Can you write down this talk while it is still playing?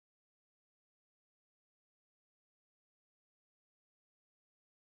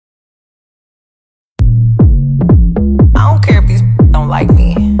like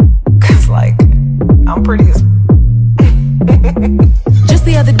me, cause like, I'm pretty as Just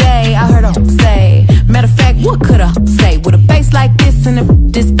the other day, I heard her say, matter of fact, what could I say? With a face like this and a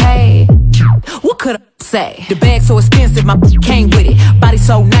display, what could I say? The bag so expensive, my came with it. Body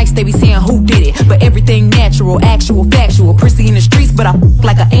so nice, they be saying who did it. But everything natural, actual, factual. Prissy in the streets, but I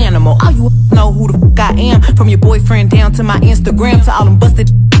like an animal. All you know who the I am. From your boyfriend down to my Instagram, to all them busted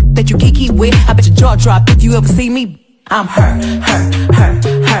that you kiki with. I bet your jaw drop if you ever see me. I'm her.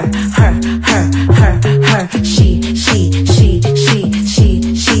 She.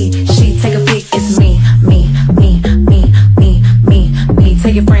 Take a pic, it's me.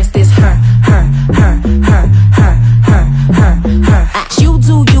 Tell your friends this her. You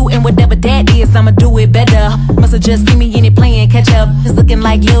do you, and whatever that is, I'ma do it better. Must've just seen me in it playing catch up. It's looking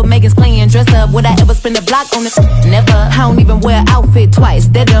like Lil Megan's playing dress up. Would I ever spin the block on it? Never. I don't even wear outfit twice.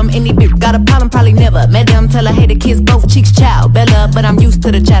 That dumb, any bitch got a problem, probably never met them. Tell her, hey, the kiss both cheeks, child, Bella. But I'm used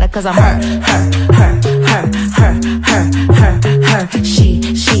to the chatter, cause I'm her. She.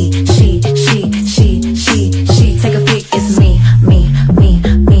 Take a pic, it's me.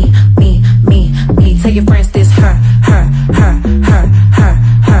 Tell your friends this her.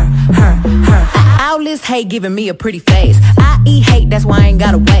 All this hate giving me a pretty face. I eat hate, that's why I ain't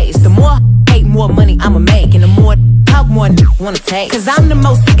gotta waste. The more hate, more money I'ma make. And the more talk, more wanna take. Cause I'm the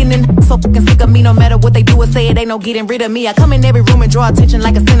most sickening, so fucking sick of me. No matter what they do or say, it ain't no getting rid of me. I come in every room and draw attention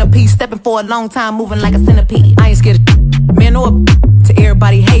like a centipede. Stepping for a long time, moving like a centipede. I ain't scared of man or to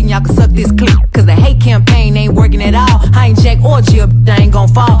everybody hating, y'all can suck this clip. Cause the hate campaign ain't working at all. I ain't Jack or Jill, I ain't gon'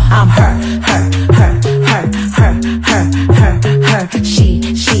 fall. I'm her.